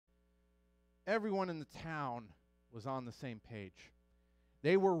everyone in the town was on the same page.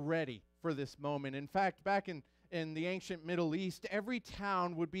 They were ready for this moment. In fact, back in the ancient Middle East, every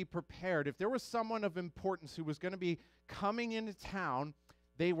town would be prepared. If there was someone of importance who was going to be coming into town,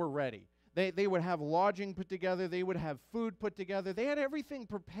 they were ready. They would have lodging put together. They would have food put together. They had everything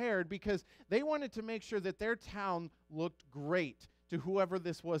prepared because they wanted to make sure that their town looked great to whoever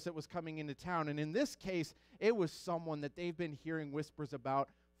this was that was coming into town. And in this case, it was someone that they've been hearing whispers about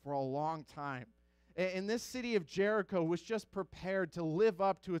for a long time. And this city of Jericho was just prepared to live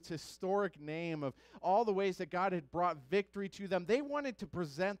up to its historic name of all the ways that God had brought victory to them. They wanted to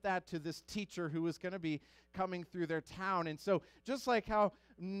present that to this teacher who was going to be coming through their town. And so just like how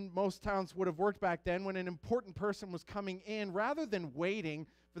most towns would have worked back then, when an important person was coming in, rather than waiting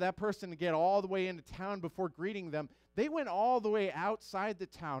for that person to get all the way into town before greeting them, they went all the way outside the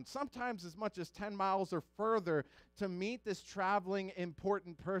town, sometimes as much as 10 miles or further, to meet this traveling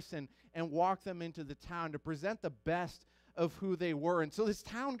important person and walk them into the town to present the best of who they were. And so this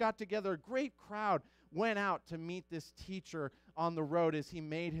town got together, a great crowd went out to meet this teacher on the road as he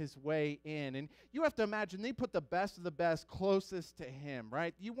made his way in. And you have to imagine they put the best of the best closest to him,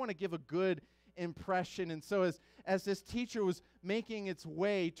 right? You want to give a good impression. And so as this teacher was making its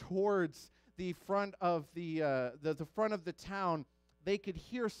way towards the front of the front of the town, they could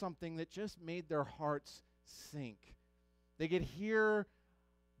hear something that just made their hearts sink. They could hear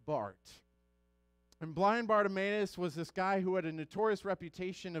Bart. And blind Bartimaeus was this guy who had a notorious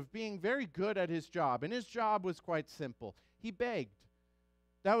reputation of being very good at his job. And his job was quite simple. He begged.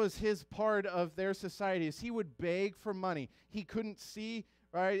 That was his part of their society, is he would beg for money. He couldn't see,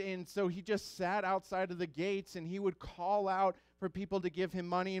 right? And so he just sat outside of the gates and he would call out for people to give him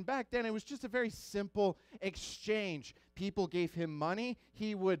money. And back then it was just a very simple exchange. People gave him money.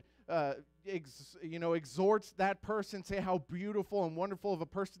 He would exhort that person, say how beautiful and wonderful of a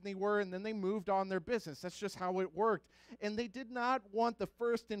person they were, and then they moved on their business. That's just how it worked. And they did not want the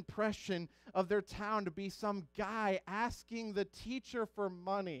first impression of their town to be some guy asking the teacher for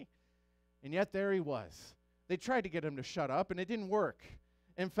money. And yet there he was. They tried to get him to shut up, and it didn't work.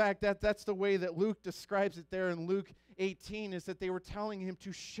 In fact, that's the way that Luke describes it there in Luke 18, is that they were telling him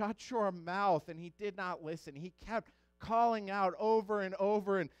to shut your mouth, and he did not listen. He kept calling out over and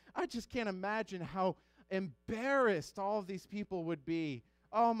over, and I just can't imagine how embarrassed all of these people would be.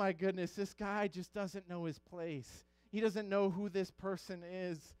 Oh my goodness, this guy just doesn't know his place. He doesn't know who this person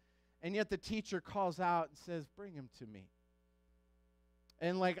is. And yet the teacher calls out and says, "Bring him to me."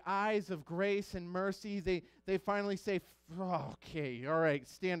 And like eyes of grace and mercy, they finally say, "Okay, all right,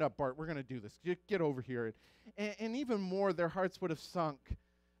 stand up, Bart. We're going to do this. Get over here." And even more, their hearts would have sunk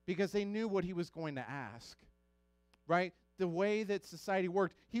because they knew what he was going to ask. Right? The way that society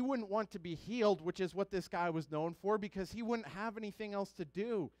worked, he wouldn't want to be healed, which is what this guy was known for, because he wouldn't have anything else to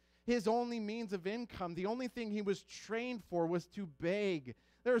do. His only means of income, the only thing he was trained for, was to beg.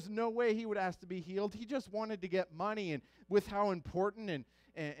 There's no way he would ask to be healed. He just wanted to get money. And with how important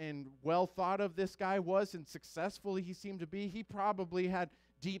and well thought of this guy was and successful he seemed to be, he probably had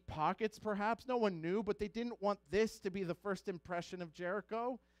deep pockets perhaps. No one knew, but they didn't want this to be the first impression of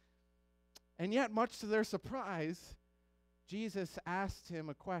Jericho. And yet, much to their surprise, Jesus asked him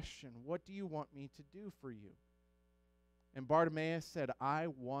a question. "What do you want me to do for you?" And Bartimaeus said, "I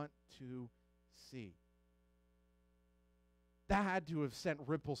want to see." That had to have sent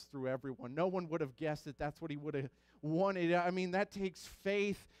ripples through everyone. No one would have guessed that that's what he would have wanted. I mean, that takes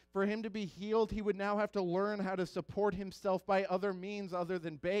faith. For him to be healed, he would now have to learn how to support himself by other means other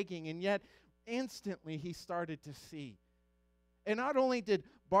than begging. And yet, instantly, he started to see. And not only did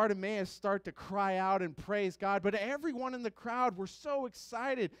Bartimaeus start to cry out and praise God, but everyone in the crowd were so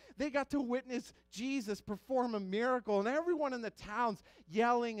excited. They got to witness Jesus perform a miracle, and everyone in the town's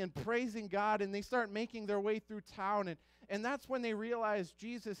yelling and praising God, and they start making their way through town. And that's when they realized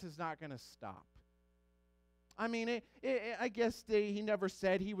Jesus is not going to stop. I mean, I guess he never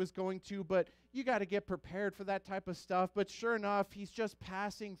said he was going to, but you got to get prepared for that type of stuff. But sure enough, he's just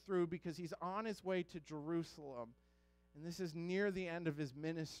passing through because he's on his way to Jerusalem. And this is near the end of his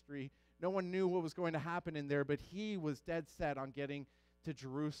ministry. No one knew what was going to happen in there, but he was dead set on getting to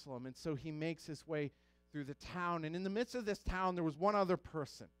Jerusalem. And so he makes his way through the town. And in the midst of this town, there was one other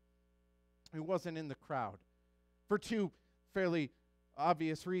person who wasn't in the crowd for two fairly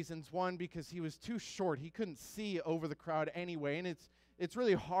obvious reasons. One, because he was too short. He couldn't see over the crowd anyway. And it's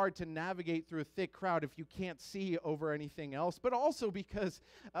really hard to navigate through a thick crowd if you can't see over anything else. But also because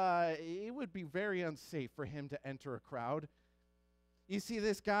it would be very unsafe for him to enter a crowd. You see,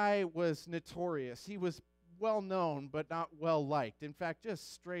 this guy was notorious. He was well known, but not well liked. In fact,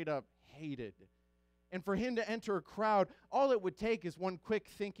 just straight up hated. And for him to enter a crowd, all it would take is one quick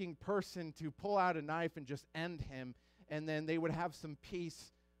thinking person to pull out a knife and just end him, and then they would have some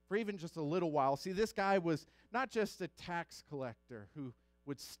peace for even just a little while. See, this guy was not just a tax collector who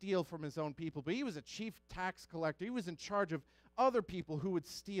would steal from his own people, but he was a chief tax collector. He was in charge of other people who would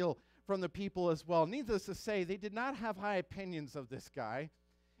steal from the people as well. Needless to say, they did not have high opinions of this guy.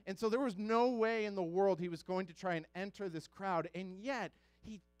 And so there was no way in the world he was going to try and enter this crowd, and yet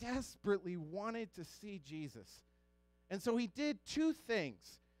he desperately wanted to see Jesus. And so he did two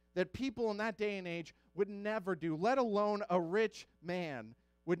things that people in that day and age would never do, let alone a rich man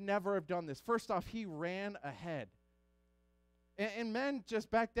would never have done this. First off, he ran ahead. And men just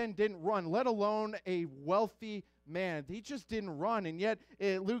back then didn't run, let alone a wealthy man. He just didn't run. And yet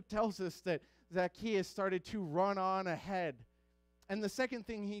Luke tells us that Zacchaeus started to run on ahead. And the second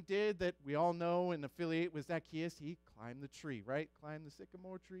thing he did that we all know and affiliate with Zacchaeus, he climbed the tree, right? Climbed the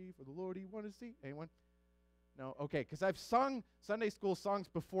sycamore tree for the Lord he wanted to see. Anyone? No? Okay, because I've sung Sunday school songs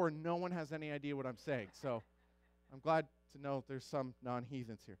before and no one has any idea what I'm saying. So I'm glad to know there's some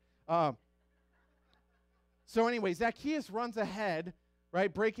non-heathens here. So anyway, Zacchaeus runs ahead,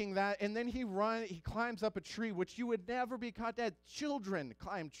 right, breaking that, and then he climbs up a tree, which you would never be caught dead. Children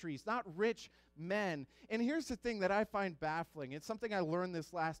climb trees, not rich men. And here's the thing that I find baffling. It's something I learned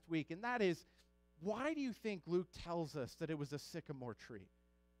this last week, and that is, why do you think Luke tells us that it was a sycamore tree?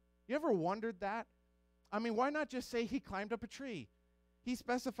 You ever wondered that? I mean, why not just say he climbed up a tree? He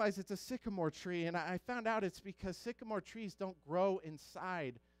specifies it's a sycamore tree, and I found out it's because sycamore trees don't grow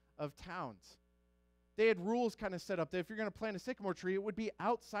inside of towns. They had rules kind of set up that if you're going to plant a sycamore tree, it would be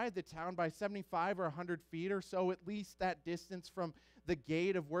outside the town by 75 or 100 feet or so, at least that distance from the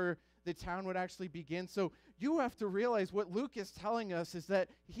gate of where the town would actually begin. So you have to realize what Luke is telling us is that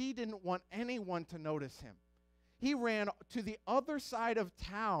he didn't want anyone to notice him. He ran to the other side of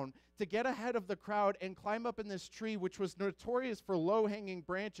town to get ahead of the crowd and climb up in this tree, which was notorious for low-hanging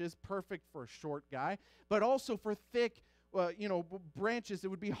branches, perfect for a short guy, but also for thick branches that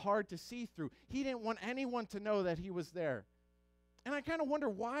would be hard to see through. He didn't want anyone to know that he was there. And I kind of wonder,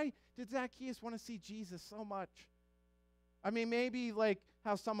 why did Zacchaeus want to see Jesus so much? I mean, maybe like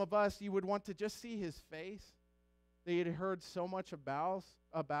how some of us, you would want to just see his face that you'd heard so much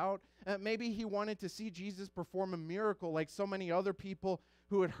about. Maybe he wanted to see Jesus perform a miracle like so many other people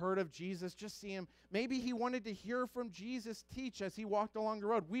who had heard of Jesus, just see him. Maybe he wanted to hear from Jesus teach as he walked along the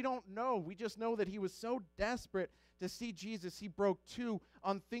road. We don't know. We just know that he was so desperate to see Jesus, he broke two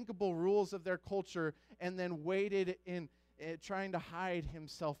unthinkable rules of their culture and then waited in trying to hide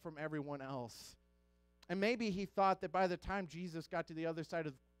himself from everyone else. And maybe he thought that by the time Jesus got to the other side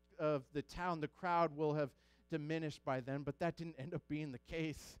of the town, the crowd will have diminished by then, but that didn't end up being the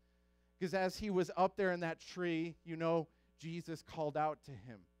case. Because as he was up there in that tree, Jesus called out to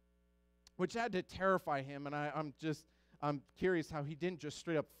him, which had to terrify him. And I'm curious how he didn't just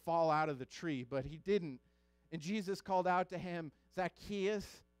straight up fall out of the tree, but he didn't. And Jesus called out to him, Zacchaeus,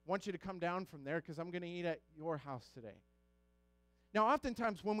 I want you to come down from there because I'm going to eat at your house today. Now,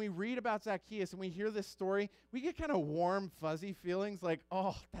 oftentimes when we read about Zacchaeus and we hear this story, we get kind of warm, fuzzy feelings like,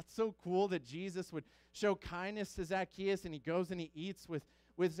 oh, that's so cool that Jesus would show kindness to Zacchaeus and he goes and he eats with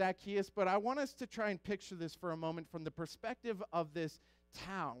Zacchaeus. But I want us to try and picture this for a moment from the perspective of this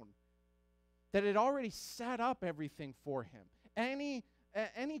town that had already set up everything for him.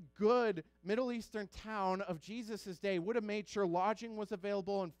 Any good Middle Eastern town of Jesus' day would have made sure lodging was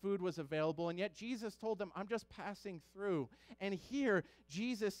available and food was available, and yet Jesus told them, I'm just passing through. And here,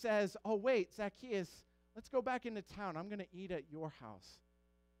 Jesus says, oh, wait, Zacchaeus, let's go back into town. I'm going to eat at your house.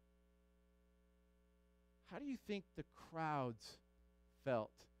 How do you think the crowds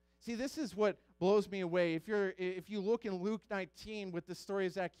felt? See, this is what blows me away. If you look in Luke 19 with the story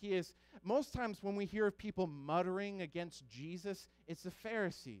of Zacchaeus, most times when we hear of people muttering against Jesus, it's the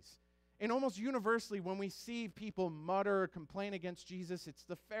Pharisees. And almost universally, when we see people mutter or complain against Jesus, it's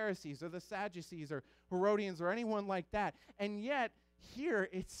the Pharisees or the Sadducees or Herodians or anyone like that. And yet, here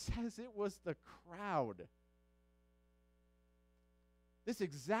it says it was the crowd. This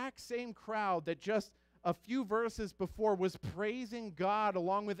exact same crowd that just a few verses before was praising God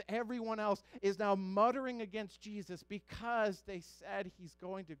along with everyone else is now muttering against Jesus because they said he's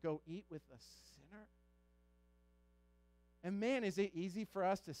going to go eat with a sinner. And man, is it easy for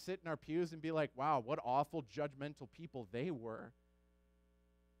us to sit in our pews and be like, wow, what awful judgmental people they were.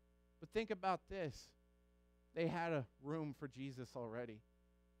 But think about this. They had a room for Jesus already.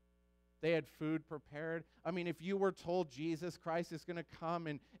 They had food prepared. I mean, if you were told Jesus Christ is going to come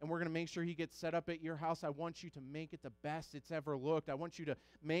and we're going to make sure he gets set up at your house, I want you to make it the best it's ever looked. I want you to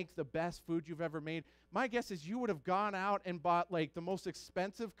make the best food you've ever made. My guess is you would have gone out and bought like the most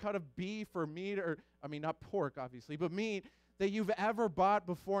expensive cut of beef or meat, or, I mean, not pork, obviously, but meat that you've ever bought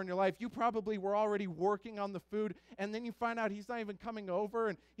before in your life. You probably were already working on the food, and then you find out he's not even coming over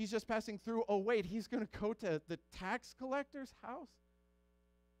and he's just passing through. Oh, wait, he's going to go to the tax collector's house?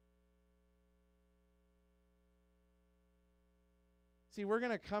 See, we're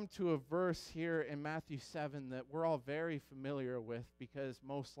going to come to a verse here in Matthew 7 that we're all very familiar with because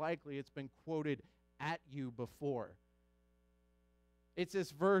most likely it's been quoted at you before. It's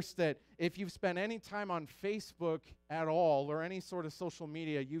this verse that if you've spent any time on Facebook at all or any sort of social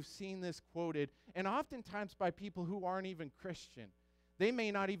media, you've seen this quoted, and oftentimes by people who aren't even Christian. They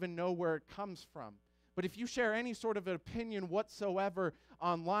may not even know where it comes from. But if you share any sort of an opinion whatsoever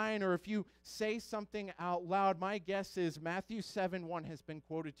online, or if you say something out loud, my guess is Matthew 7:1 has been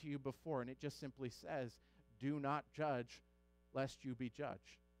quoted to you before, and it just simply says, "Do not judge, lest you be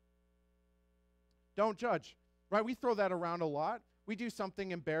judged." Don't judge, right? We throw that around a lot. We do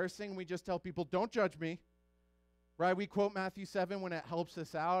something embarrassing, we just tell people, "Don't judge me," right? We quote Matthew 7 when it helps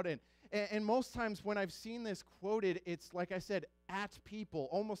us out, and most times when I've seen this quoted, it's, like I said, at people,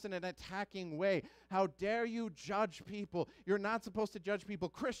 almost in an attacking way. How dare you judge people? You're not supposed to judge people.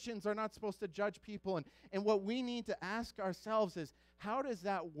 Christians are not supposed to judge people. And what we need to ask ourselves is, how does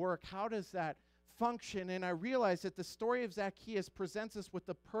that work? How does that function? And I realize that the story of Zacchaeus presents us with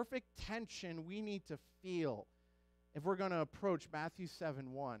the perfect tension we need to feel if we're going to approach Matthew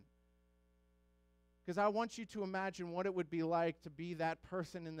 7:1. Because I want you to imagine what it would be like to be that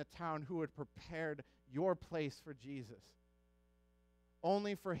person in the town who had prepared your place for Jesus,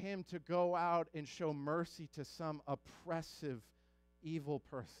 only for him to go out and show mercy to some oppressive, evil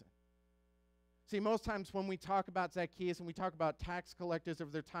person. See, most times when we talk about Zacchaeus and we talk about tax collectors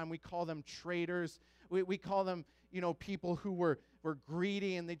of their time, we call them traitors. We call them, people who were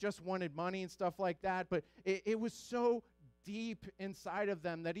greedy and they just wanted money and stuff like that. But it was so deep inside of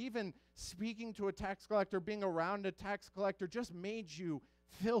them that even speaking to a tax collector, being around a tax collector, just made you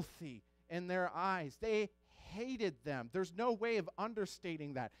filthy in their eyes. They hated them. There's no way of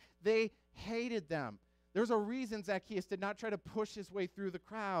understating that. They hated them. There's a reason Zacchaeus did not try to push his way through the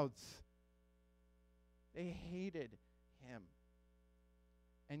crowds. They hated him.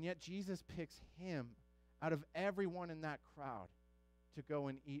 And yet Jesus picks him out of everyone in that crowd to go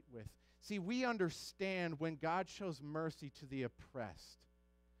and eat with. See, we understand when God shows mercy to the oppressed.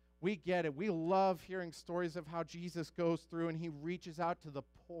 We get it. We love hearing stories of how Jesus goes through and he reaches out to the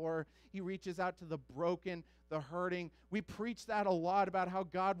poor. He reaches out to the broken, the hurting. We preach that a lot about how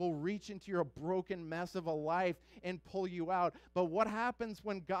God will reach into your broken mess of a life and pull you out. But what happens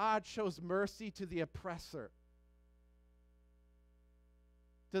when God shows mercy to the oppressor?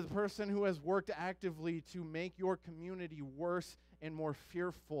 To the person who has worked actively to make your community worse and more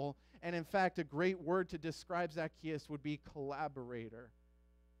fearful. And in fact, a great word to describe Zacchaeus would be collaborator.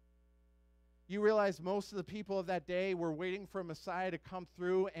 You realize most of the people of that day were waiting for a Messiah to come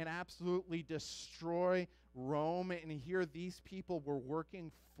through and absolutely destroy Rome. And here these people were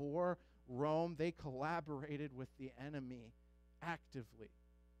working for Rome. They collaborated with the enemy actively.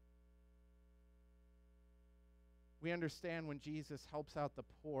 We understand when Jesus helps out the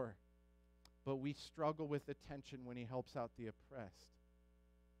poor, but we struggle with the tension when he helps out the oppressed.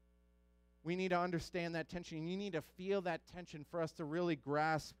 We need to understand that tension. You need to feel that tension for us to really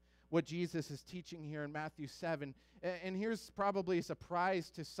grasp what Jesus is teaching here in Matthew 7. And here's probably a surprise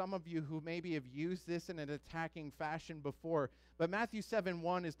to some of you who maybe have used this in an attacking fashion before. But Matthew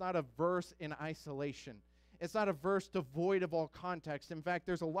 7:1 is not a verse in isolation. It's not a verse devoid of all context. In fact,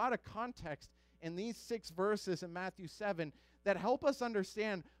 there's a lot of context in these 6 verses in Matthew 7 that help us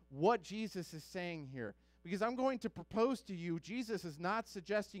understand what Jesus is saying here. Because I'm going to propose to you, Jesus is not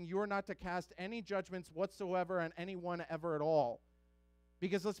suggesting you are not to cast any judgments whatsoever on anyone ever at all.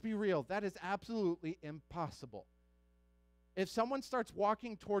 Because let's be real, that is absolutely impossible. If someone starts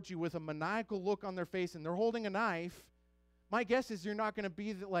walking towards you with a maniacal look on their face and they're holding a knife, my guess is you're not going to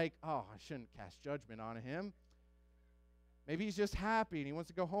be like, "Oh, I shouldn't cast judgment on him. Maybe he's just happy and he wants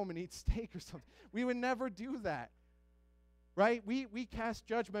to go home and eat steak or something." We would never do that, right? We cast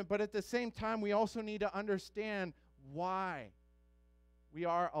judgment, but at the same time, we also need to understand why we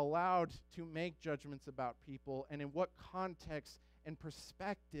are allowed to make judgments about people and in what context and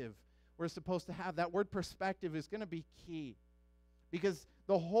perspective we're supposed to have. That word perspective is going to be key, because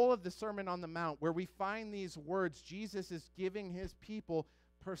the whole of the Sermon on the Mount, where we find these words, Jesus is giving his people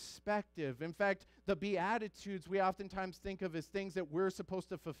perspective. In fact, the Beatitudes we oftentimes think of as things that we're supposed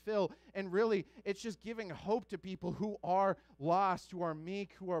to fulfill, and really it's just giving hope to people who are lost, who are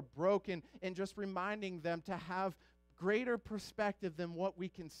meek, who are broken, and just reminding them to have greater perspective than what we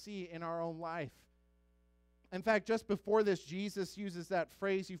can see in our own life. In fact, just before this, Jesus uses that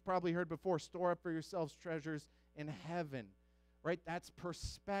phrase you've probably heard before, store up for yourselves treasures in heaven, right? That's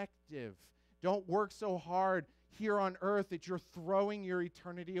perspective. Don't work so hard here on earth that you're throwing your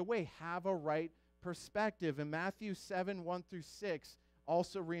eternity away. Have a right perspective. And Matthew 7, 1 through 6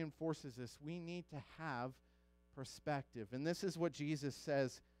 also reinforces this. We need to have perspective. And this is what Jesus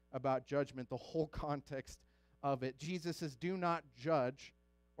says about judgment, the whole context of it. Jesus says, do not judge,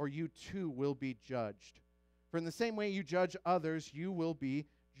 or you too will be judged. For in the same way you judge others, you will be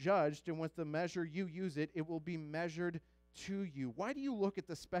judged, and with the measure you use it, it will be measured to you. Why do you look at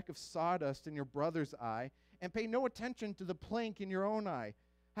the speck of sawdust in your brother's eye and pay no attention to the plank in your own eye?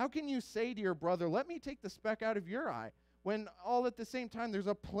 How can you say to your brother, let me take the speck out of your eye, when all at the same time there's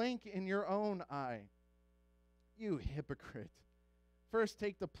a plank in your own eye? You hypocrite. First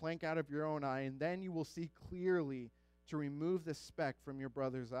take the plank out of your own eye, and then you will see clearly to remove the speck from your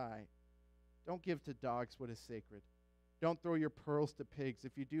brother's eye. Don't give to dogs what is sacred. Don't throw your pearls to pigs.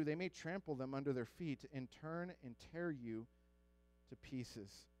 If you do, they may trample them under their feet and turn and tear you to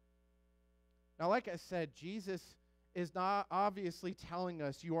pieces. Now, like I said, Jesus is not obviously telling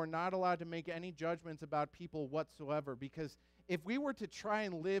us you are not allowed to make any judgments about people whatsoever, because if we were to try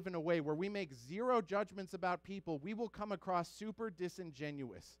and live in a way where we make zero judgments about people, we will come across super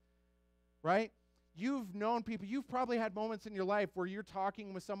disingenuous, right? You've known people, you've probably had moments in your life where you're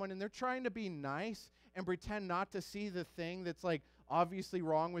talking with someone and they're trying to be nice and pretend not to see the thing that's like obviously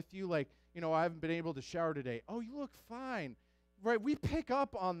wrong with you. Like, I haven't been able to shower today. Oh, you look fine, right? We pick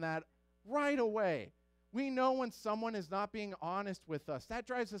up on that right away. We know when someone is not being honest with us. That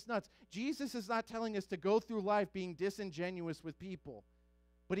drives us nuts. Jesus is not telling us to go through life being disingenuous with people,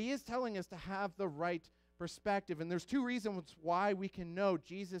 but he is telling us to have the right perspective. And there's two reasons why we can know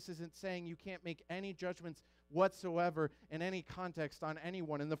Jesus isn't saying you can't make any judgments whatsoever in any context on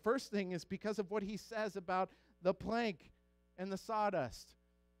anyone. And the first thing is because of what he says about the plank and the sawdust.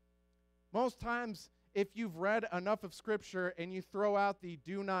 Most times, if you've read enough of Scripture and you throw out the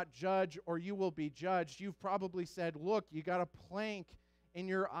do not judge or you will be judged, you've probably said, look, you got a plank in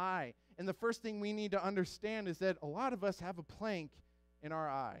your eye. And the first thing we need to understand is that a lot of us have a plank in our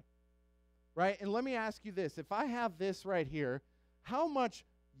eye. Right? And let me ask you this. If I have this right here, how much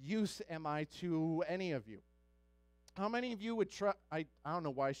use am I to any of you? How many of you would trust? I don't know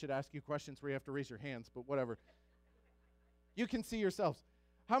why I should ask you questions where you have to raise your hands, but whatever. You can see yourselves.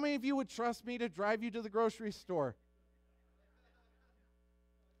 How many of you would trust me to drive you to the grocery store?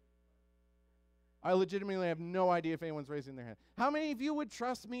 I legitimately have no idea if anyone's raising their hand. How many of you would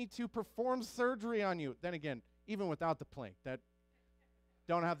trust me to perform surgery on you? Then again, even without the plank, that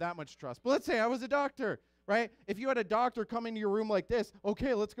don't have that much trust. But let's say I was a doctor, right? If you had a doctor come into your room like this,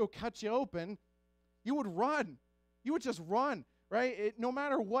 okay, let's go cut you open, you would run. You would just run, right? No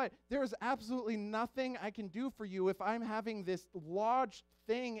matter what, there is absolutely nothing I can do for you if I'm having this lodged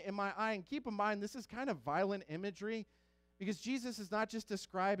thing in my eye. And keep in mind, this is kind of violent imagery, because Jesus is not just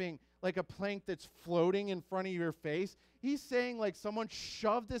describing like a plank that's floating in front of your face. He's saying like someone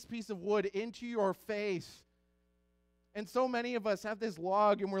shoved this piece of wood into your face. And so many of us have this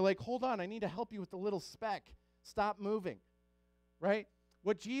log and we're like, hold on, I need to help you with the little speck. Stop moving, right?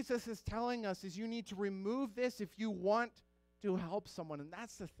 What Jesus is telling us is you need to remove this if you want to help someone. And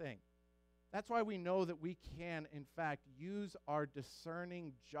that's the thing. That's why we know that we can, in fact, use our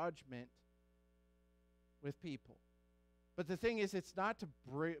discerning judgment with people. But the thing is, it's not to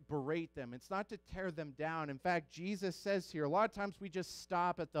berate them. It's not to tear them down. In fact, Jesus says here, a lot of times we just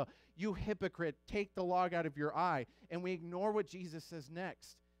stop at the, you hypocrite, take the log out of your eye, and we ignore what Jesus says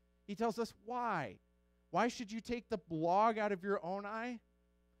next. He tells us why. Why should you take the log out of your own eye?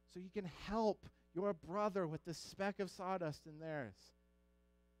 So you can help your brother with the speck of sawdust in theirs.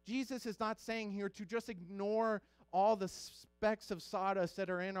 Jesus is not saying here to just ignore all the specks of sawdust that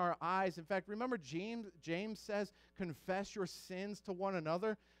are in our eyes. In fact, remember James says, confess your sins to one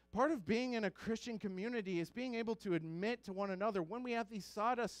another. Part of being in a Christian community is being able to admit to one another when we have these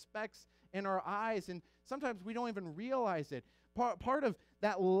sawdust specks in our eyes, and sometimes we don't even realize it. Part of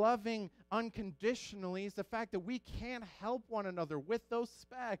that loving unconditionally is the fact that we can't help one another with those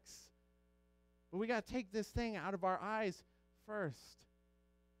specks. But we got to take this thing out of our eyes first.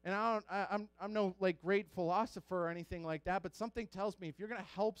 And I'm no like great philosopher or anything like that, but something tells me if you're going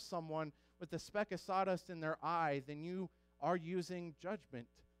to help someone with a speck of sawdust in their eye, then you are using judgment.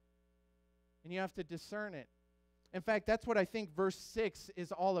 And you have to discern it. In fact, that's what I think verse 6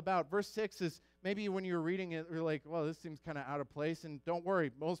 is all about. Verse 6 is, maybe when you're reading it, you're like, well, this seems kind of out of place. And don't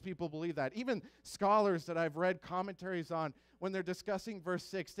worry, most people believe that. Even scholars that I've read commentaries on, when they're discussing verse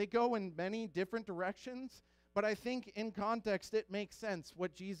 6, they go in many different directions. But I think in context, it makes sense.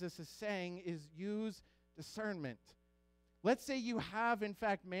 What Jesus is saying is use discernment. Let's say you have, in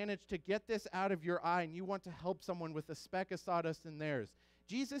fact, managed to get this out of your eye and you want to help someone with a speck of sawdust in theirs.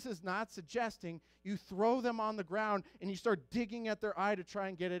 Jesus is not suggesting you throw them on the ground and you start digging at their eye to try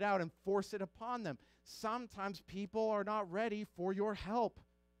and get it out and force it upon them. Sometimes people are not ready for your help.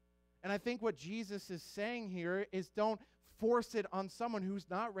 And I think what Jesus is saying here is don't force it on someone who's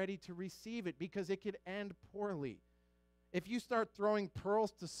not ready to receive it, because it could end poorly. If you start throwing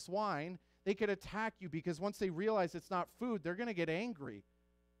pearls to swine, they could attack you, because once they realize it's not food, they're going to get angry.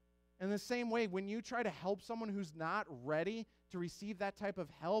 In the same way, when you try to help someone who's not ready to receive that type of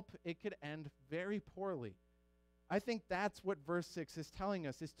help, it could end very poorly. I think that's what verse 6 is telling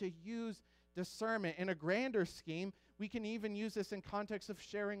us, is to use discernment. In a grander scheme, we can even use this in context of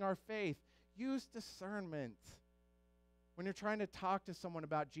sharing our faith. Use discernment when you're trying to talk to someone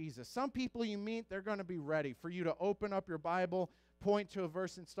about Jesus. Some people you meet, they're going to be ready for you to open up your Bible, point to a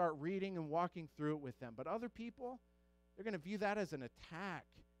verse, and start reading and walking through it with them. But other people, they're going to view that as an attack.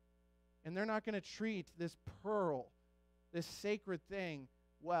 And they're not going to treat this pearl, this sacred thing,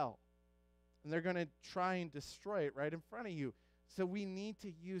 well. And they're going to try and destroy it right in front of you. So we need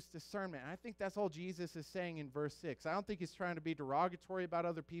to use discernment. And I think that's all Jesus is saying in verse 6. I don't think he's trying to be derogatory about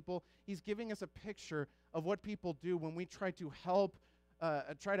other people. He's giving us a picture of what people do when we try to help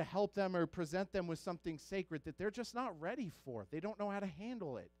them or present them with something sacred that they're just not ready for. They don't know how to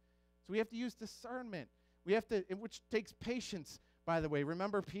handle it. So we have to use discernment. Which takes patience, by the way.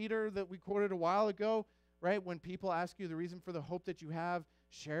 Remember Peter that we quoted a while ago, right? When people ask you the reason for the hope that you have,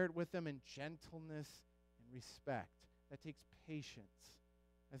 share it with them in gentleness and respect. That takes patience.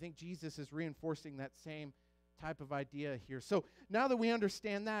 I think Jesus is reinforcing that same type of idea here. So now that we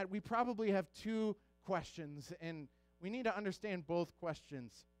understand that, we probably have two questions, and we need to understand both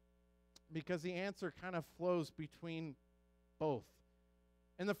questions because the answer kind of flows between both.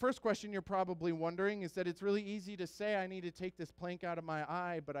 And the first question you're probably wondering is that it's really easy to say, I need to take this plank out of my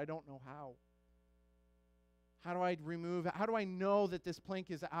eye, but I don't know how. How do I know that this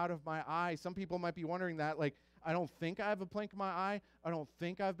plank is out of my eye? Some people might be wondering that, like, I don't think I have a plank in my eye. I don't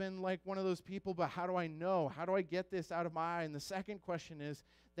think I've been like one of those people, but how do I know? How do I get this out of my eye? And the second question is,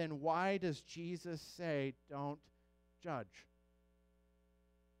 then why does Jesus say, don't judge?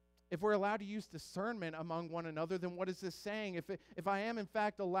 If we're allowed to use discernment among one another, then what is this saying? If I am, in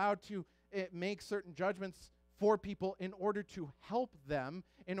fact, allowed to make certain judgments for people in order to help them,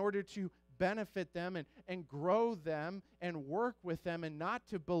 in order to benefit them and grow them and work with them and not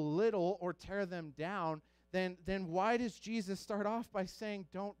to belittle or tear them down, then why does Jesus start off by saying,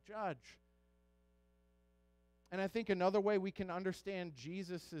 don't judge? And I think another way we can understand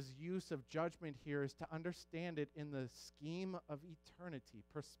Jesus' use of judgment here is to understand it in the scheme of eternity,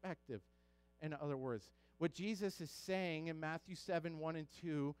 perspective, in other words. What Jesus is saying in Matthew 7, 1 and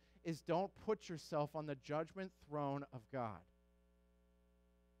 2 is don't put yourself on the judgment throne of God.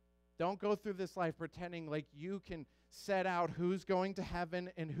 Don't go through this life pretending like you can set out who's going to heaven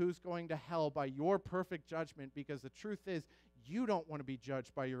and who's going to hell by your perfect judgment, because the truth is you don't want to be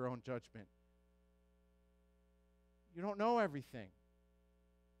judged by your own judgment. You don't know everything.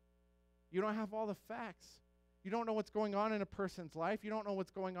 You don't have all the facts. You don't know what's going on in a person's life. You don't know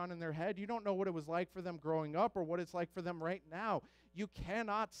what's going on in their head. You don't know what it was like for them growing up or what it's like for them right now. You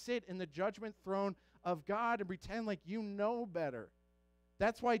cannot sit in the judgment throne of God and pretend like you know better.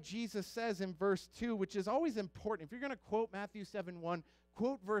 That's why Jesus says in verse 2, which is always important. If you're going to quote Matthew 7:1,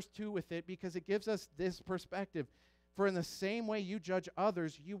 quote verse 2 with it, because it gives us this perspective. For in the same way you judge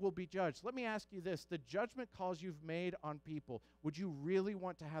others, you will be judged. Let me ask you this. The judgment calls you've made on people, would you really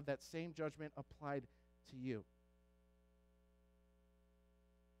want to have that same judgment applied to you?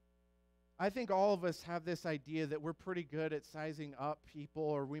 I think all of us have this idea that we're pretty good at sizing up people,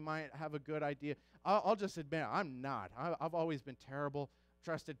 or we might have a good idea. I'll just admit, I'm not. I've always been terrible.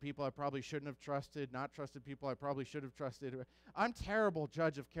 Trusted people I probably shouldn't have trusted, not trusted people I probably should have trusted. I'm terrible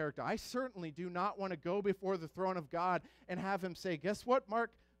judge of character. I certainly do not want to go before the throne of God and have him say, guess what, Mark?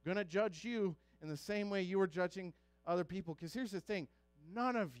 Gonna judge you in the same way you were judging other people. Because here's the thing,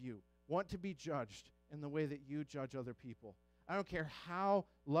 none of you want to be judged in the way that you judge other people. I don't care how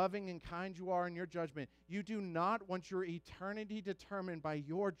loving and kind you are in your judgment. You do not want your eternity determined by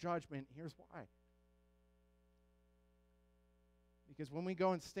your judgment. Here's why. Because when we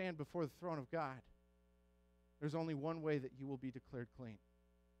go and stand before the throne of God, there's only one way that you will be declared clean.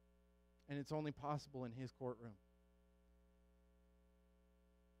 And it's only possible in his courtroom.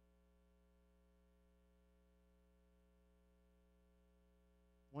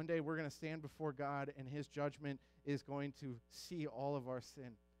 One day we're going to stand before God, and his judgment is going to see all of our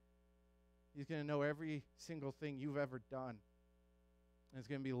sin. He's going to know every single thing you've ever done. And it's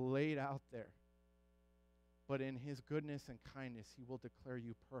going to be laid out there. But in his goodness and kindness, he will declare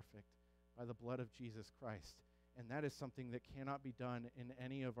you perfect by the blood of Jesus Christ. And that is something that cannot be done in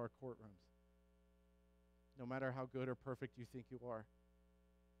any of our courtrooms, no matter how good or perfect you think you are.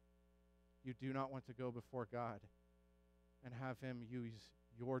 You do not want to go before God and have him use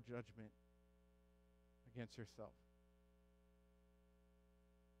your judgment against yourself.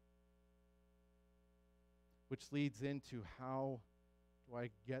 Which leads into, how do I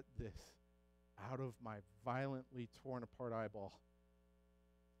get this out of my violently torn apart eyeball?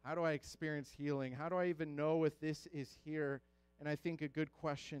 How do I experience healing? How do I even know if this is here? And I think a good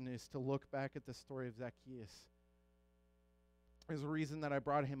question is to look back at the story of Zacchaeus. There's a reason that I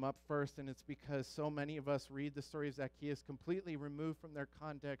brought him up first, and it's because so many of us read the story of Zacchaeus completely removed from their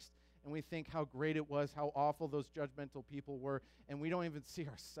context, and we think how great it was, how awful those judgmental people were, and we don't even see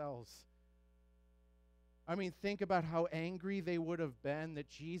ourselves. I mean, think about how angry they would have been that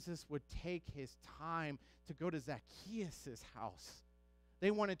Jesus would take his time to go to Zacchaeus' house.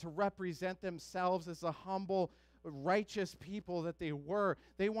 They wanted to represent themselves as a humble, righteous people that they were.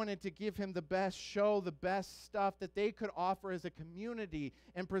 They wanted to give him the best show, the best stuff that they could offer as a community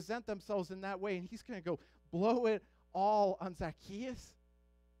and present themselves in that way. And he's going to go blow it all on Zacchaeus?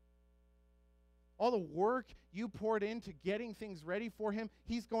 All the work you poured into getting things ready for him,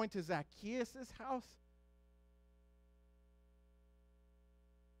 he's going to Zacchaeus' house?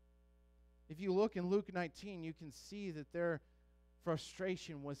 If you look in Luke 19, you can see that their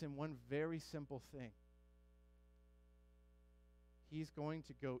frustration was in one very simple thing. He's going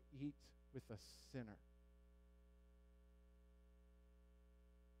to go eat with a sinner.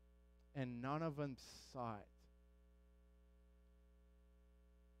 And none of them saw it.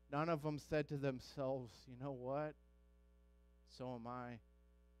 None of them said to themselves, you know what? So am I.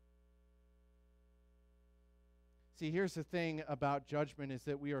 See, here's the thing about judgment is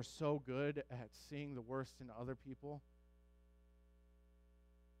that we are so good at seeing the worst in other people.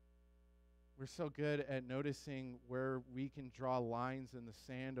 We're so good at noticing where we can draw lines in the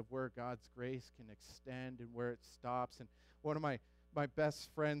sand of where God's grace can extend and where it stops. And one of my best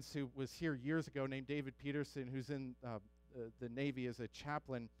friends who was here years ago named David Peterson, who's in the Navy as a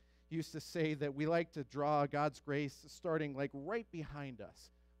chaplain, used to say that we like to draw God's grace starting like right behind us.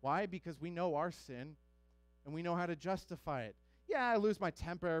 Why? Because we know our sin. And we know how to justify it. Yeah, I lose my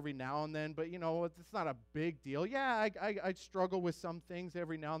temper every now and then, but, you know, it's not a big deal. Yeah, I struggle with some things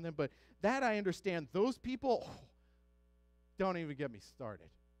every now and then, but that I understand. Those people, don't even get me started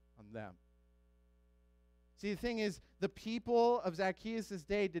on them. See, the thing is, the people of Zacchaeus'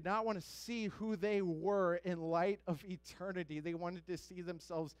 day did not want to see who they were in light of eternity. They wanted to see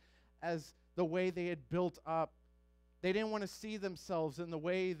themselves as the way they had built up. They didn't want to see themselves in the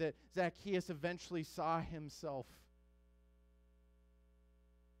way that Zacchaeus eventually saw himself.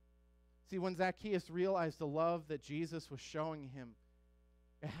 See, when Zacchaeus realized the love that Jesus was showing him,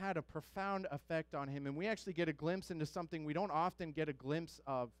 it had a profound effect on him. And we actually get a glimpse into something we don't often get a glimpse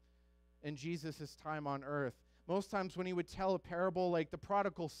of in Jesus' time on earth. Most times when he would tell a parable like the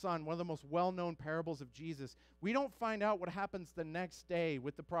prodigal son, one of the most well-known parables of Jesus, we don't find out what happens the next day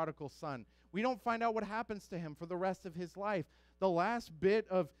with the prodigal son. We don't find out what happens to him for the rest of his life. The last bit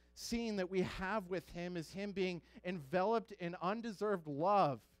of scene that we have with him is him being enveloped in undeserved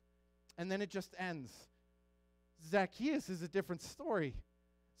love, and then it just ends. Zacchaeus is a different story.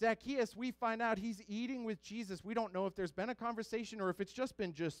 Zacchaeus, we find out he's eating with Jesus. We don't know if there's been a conversation or if it's just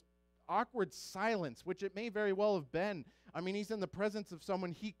been awkward silence, which it may very well have been. I mean, he's in the presence of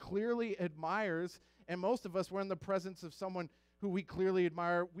someone he clearly admires, and most of us were in the presence of someone who we clearly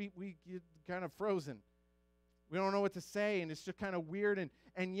admire. We get kind of frozen. We don't know what to say, and it's just kind of weird.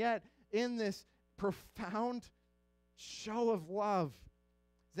 And yet, in this profound show of love,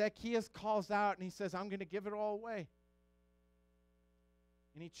 Zacchaeus calls out and he says, I'm going to give it all away.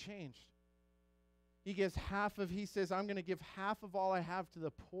 And he changed. He says, I'm going to give half of all I have to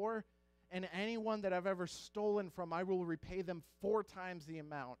the poor, and anyone that I've ever stolen from, I will repay them 4 times the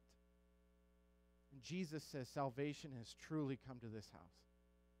amount. And Jesus says salvation has truly come to this house.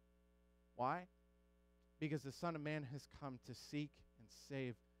 Why? Because the Son of Man has come to seek and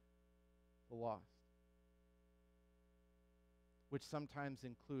save the lost, which sometimes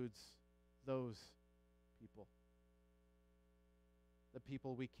includes those people, the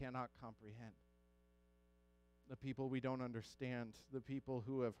people we cannot comprehend, the people we don't understand, the people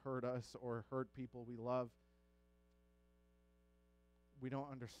who have hurt us or hurt people we love. We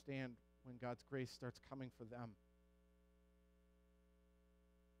don't understand when God's grace starts coming for them.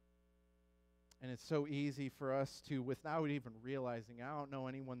 And it's so easy for us to, without even realizing, I don't know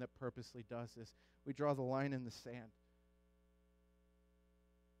anyone that purposely does this, we draw the line in the sand.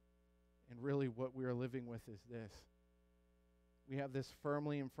 And really what we are living with is this. We have this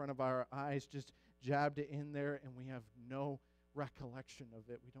firmly in front of our eyes, just jabbed it in there, and we have no recollection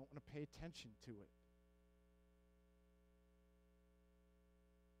of it. We don't want to pay attention to it.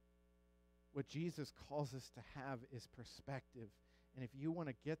 What Jesus calls us to have is perspective. And if you want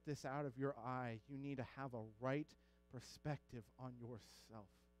to get this out of your eye, you need to have a right perspective on yourself.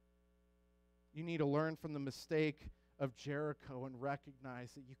 You need to learn from the mistake of Jericho and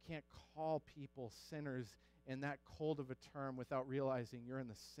recognize that you can't call people sinners in that cold of a term without realizing you're in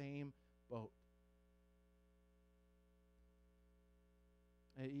the same boat.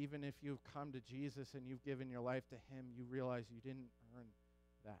 Even if you've come to Jesus and you've given your life to him, you realize you didn't earn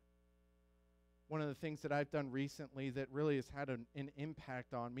that. One of the things that I've done recently that really has had an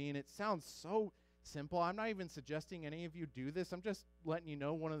impact on me, and it sounds so simple. I'm not even suggesting any of you do this. I'm just letting you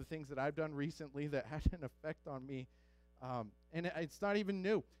know one of the things that I've done recently that had an effect on me. And it's not even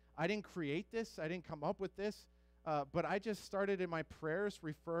new. I didn't create this. I didn't come up with this. But I just started in my prayers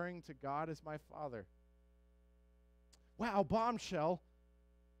referring to God as my Father. Wow, bombshell.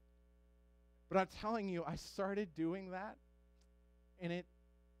 But I'm telling you, I started doing that, and it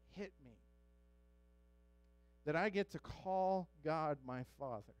hit me. That I get to call God my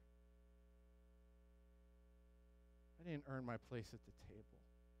Father. I didn't earn my place at the table.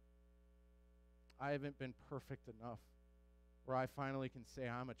 I haven't been perfect enough where I finally can say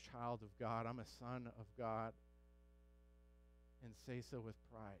I'm a child of God, I'm a son of God, and say so with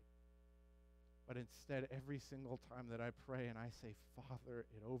pride. But instead, every single time that I pray and I say, Father,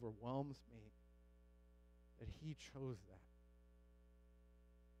 it overwhelms me that he chose that.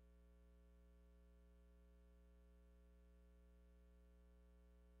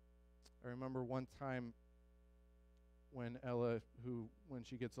 I remember one time when Ella, who when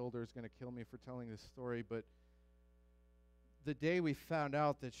she gets older is going to kill me for telling this story, but the day we found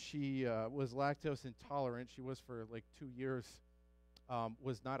out that she was lactose intolerant, she was for like 2 years,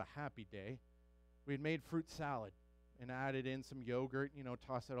 was not a happy day. We had made fruit salad and added in some yogurt,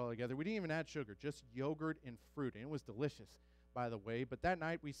 tossed it all together. We didn't even add sugar, just yogurt and fruit, and it was delicious, by the way. But that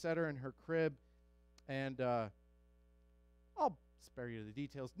night we set her in her crib, and I'll spare you the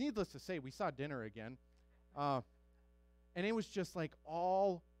details. Needless to say, we saw dinner again. And it was just like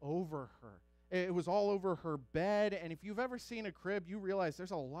all over her. It was all over her bed. And if you've ever seen a crib, you realize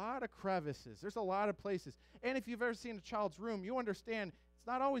there's a lot of crevices. There's a lot of places. And if you've ever seen a child's room, you understand it's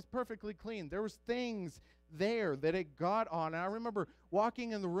not always perfectly clean. There was things there that it got on. And I remember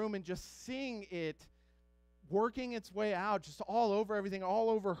walking in the room and just seeing it working its way out, just all over everything, all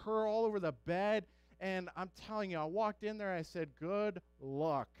over her, all over the bed. And I'm telling you, I walked in there, I said, good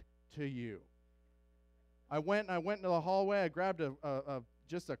luck to you. I went into the hallway, I grabbed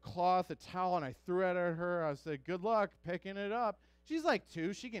just a cloth, a towel, and I threw it at her. I said, good luck picking it up. She's like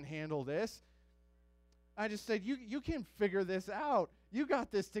 2, she can handle this. I just said, you can figure this out. You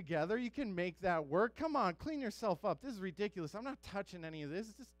got this together, you can make that work. Come on, clean yourself up. This is ridiculous. I'm not touching any of this.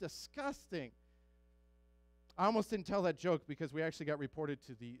 It's just disgusting. I almost didn't tell that joke because we actually got reported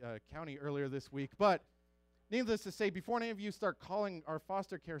to the county earlier this week. But needless to say, before any of you start calling our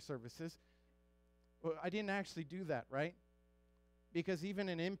foster care services, I didn't actually do that, right? Because even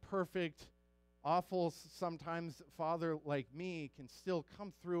an imperfect, awful, sometimes father like me can still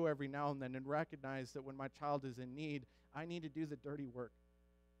come through every now and then and recognize that when my child is in need, I need to do the dirty work.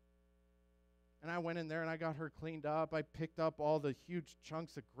 And I went in there and I got her cleaned up. I picked up all the huge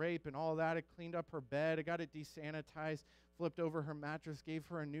chunks of grape and all that. I cleaned up her bed. I got it desanitized, flipped over her mattress, gave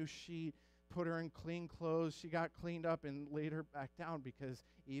her a new sheet, put her in clean clothes. She got cleaned up and laid her back down because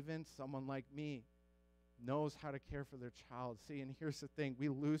even someone like me knows how to care for their child. See, and here's the thing. We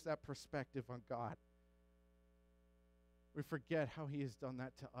lose that perspective on God. We forget how he has done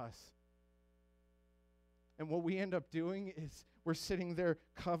that to us. And what we end up doing is we're sitting there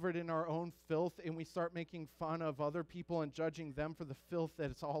covered in our own filth, and we start making fun of other people and judging them for the filth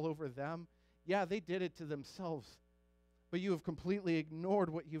that's all over them. Yeah, they did it to themselves, but you have completely ignored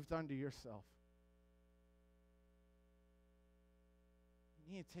what you've done to yourself.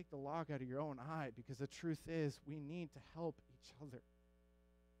 You need to take the log out of your own eye, because the truth is we need to help each other.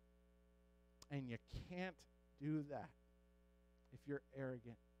 And you can't do that if you're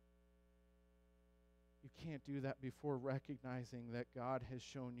arrogant. You can't do that before recognizing that God has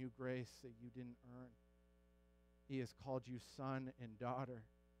shown you grace that you didn't earn. He has called you son and daughter,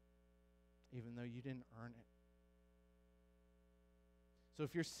 even though you didn't earn it. So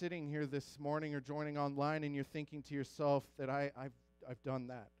if you're sitting here this morning or joining online and you're thinking to yourself that I've done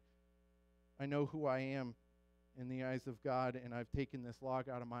that. I know who I am in the eyes of God, and I've taken this log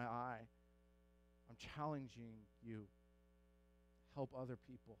out of my eye. I'm challenging you. Help other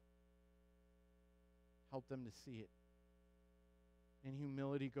people. Help them to see it. In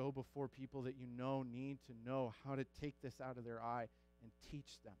humility, go before people that you know need to know how to take this out of their eye and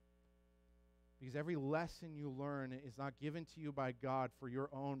teach them. Because every lesson you learn is not given to you by God for your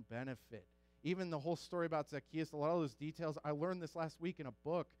own benefit. Even the whole story about Zacchaeus, a lot of those details, I learned this last week in a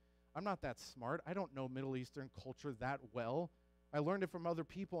book. I'm not that smart. I don't know Middle Eastern culture that well. I learned it from other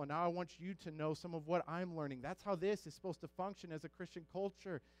people, and now I want you to know some of what I'm learning. That's how this is supposed to function as a Christian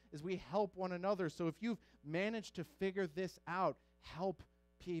culture, is we help one another. So if you've managed to figure this out, help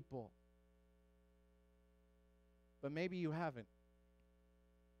people. But maybe you haven't.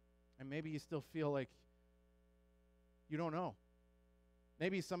 And maybe you still feel like you don't know.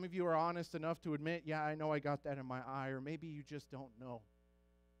 Maybe some of you are honest enough to admit, yeah, I know I got that in my eye, or maybe you just don't know.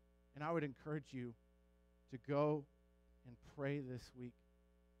 And I would encourage you to go and pray this week.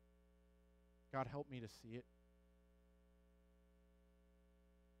 God, help me to see it.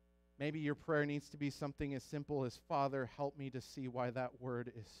 Maybe your prayer needs to be something as simple as, Father, help me to see why that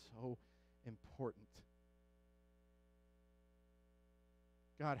word is so important.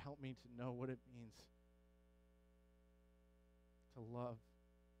 God, help me to know what it means to love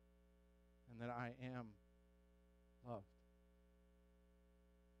and that I am loved.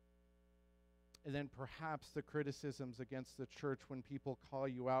 And then perhaps the criticisms against the church when people call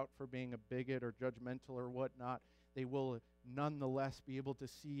you out for being a bigot or judgmental or whatnot, they will nonetheless be able to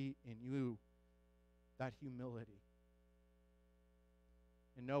see in you that humility.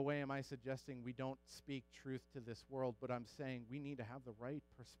 In no way am I suggesting we don't speak truth to this world, but I'm saying we need to have the right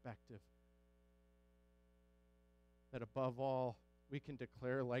perspective. That above all, we can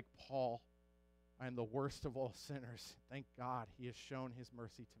declare like Paul, I am the worst of all sinners. Thank God he has shown his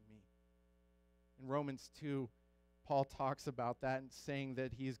mercy to me. In Romans 2, Paul talks about that and saying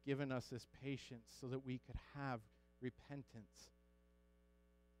that he has given us this patience so that we could have repentance.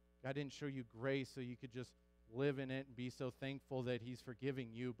 God didn't show you grace so you could just live in it and be so thankful that he's forgiving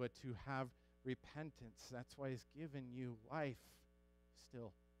you, but to have repentance. That's why he's given you life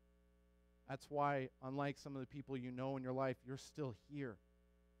still. That's why, unlike some of the people you know in your life, you're still here.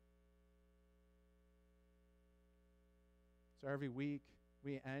 So every week,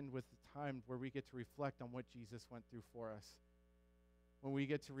 we end with the time where we get to reflect on what Jesus went through for us. When we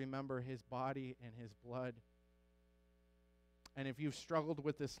get to remember his body and his blood. And if you've struggled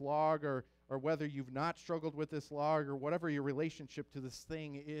with this log, or whether you've not struggled with this log, or whatever your relationship to this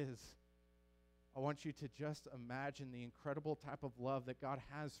thing is, I want you to just imagine the incredible type of love that God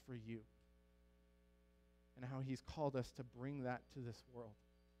has for you and how he's called us to bring that to this world,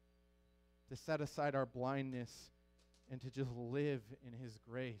 to set aside our blindness and to just live in his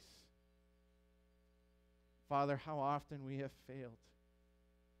grace. Father, how often we have failed.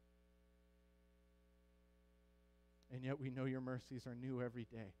 And yet we know your mercies are new every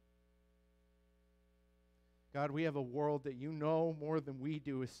day. God, we have a world that you know more than we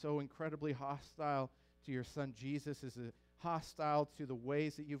do is so incredibly hostile to your son Jesus, is hostile to the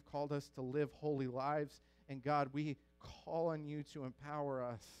ways that you've called us to live holy lives. And God, we call on you to empower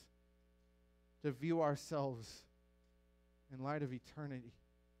us to view ourselves in light of eternity.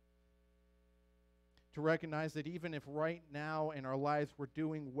 To recognize that even if right now in our lives we're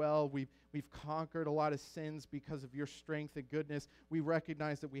doing well, we've conquered a lot of sins because of your strength and goodness, we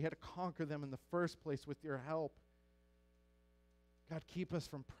recognize that we had to conquer them in the first place with your help. God, keep us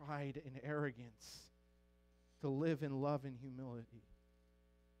from pride and arrogance, to live in love and humility.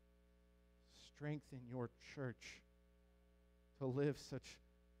 Strengthen your church to live such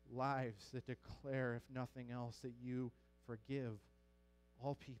lives that declare, if nothing else, that you forgive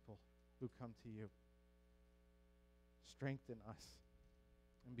all people who come to you. Strengthen us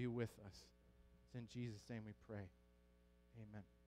and be with us. It's in Jesus' name we pray. Amen.